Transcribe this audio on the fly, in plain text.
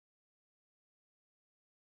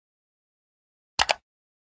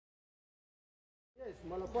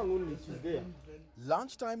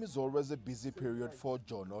Lunchtime is always a busy period for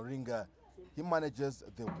John Oringa. He manages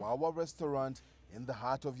the Wawa Restaurant in the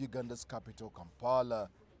heart of Uganda's capital, Kampala.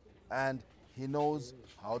 And he knows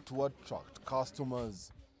how to attract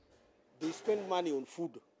customers. They spend money on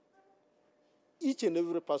food. Each and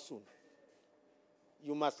every person,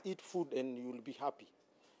 you must eat food and you will be happy.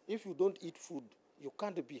 If you don't eat food, you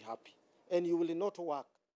can't be happy and you will not work.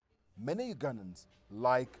 Many Ugandans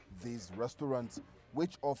like these restaurants,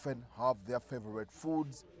 which often have their favorite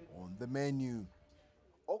foods on the menu.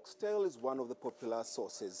 Oxtail is one of the popular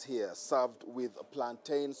sauces here, served with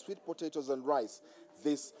plantain, sweet potatoes and rice.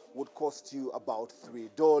 This would cost you about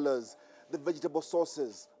 $3. The vegetable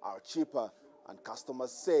sauces are cheaper and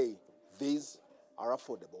customers say these are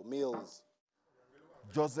affordable meals.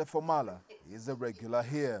 Joseph Omala is a regular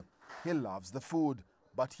here. He loves the food,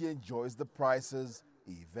 but he enjoys the prices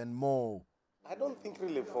even more. I don't think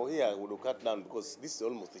really for here we will cut down because this is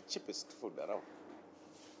almost the cheapest food around.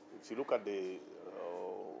 If you look at the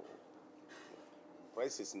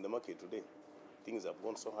prices in the market today, things have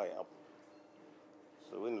gone so high up.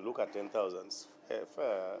 So when you look at 10,000,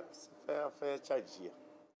 fair charge here.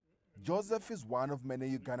 Joseph is one of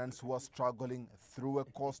many Ugandans who are struggling through a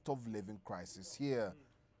cost of living crisis here.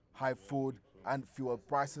 High food and fuel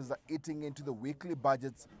prices are eating into the weekly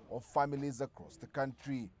budgets of families across the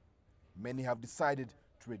country. Many have decided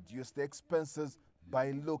to reduce their expenses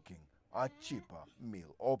by looking at cheaper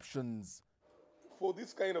meal options. For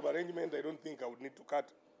this kind of arrangement, I don't think I would need to cut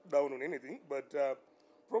down on anything, but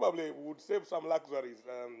probably we would save some luxuries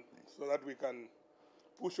so that we can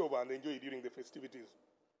push over and enjoy during the festivities.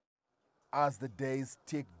 As the days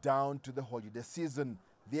tick down to the holiday season,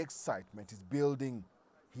 the excitement is building.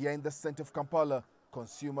 Here in the center of Kampala,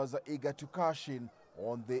 consumers are eager to cash in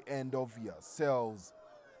on the end-of-year sales.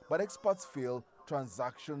 But experts feel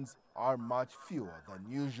transactions are much fewer than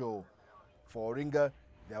usual. For Oringa,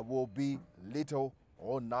 there will be little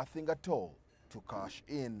or nothing at all to cash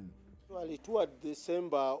in. Actually, toward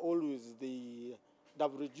December, always they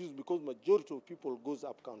have reduced because majority of people goes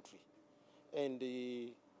up country. And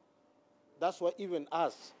that's why even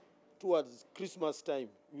us, towards Christmas time,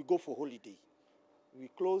 we go for holiday. We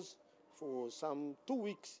close for some 2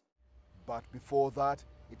 weeks. But before that,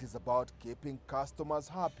 it is about keeping customers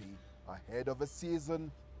happy ahead of a season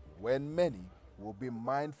when many will be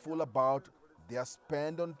mindful about their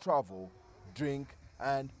spend on travel, drink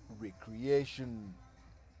and recreation.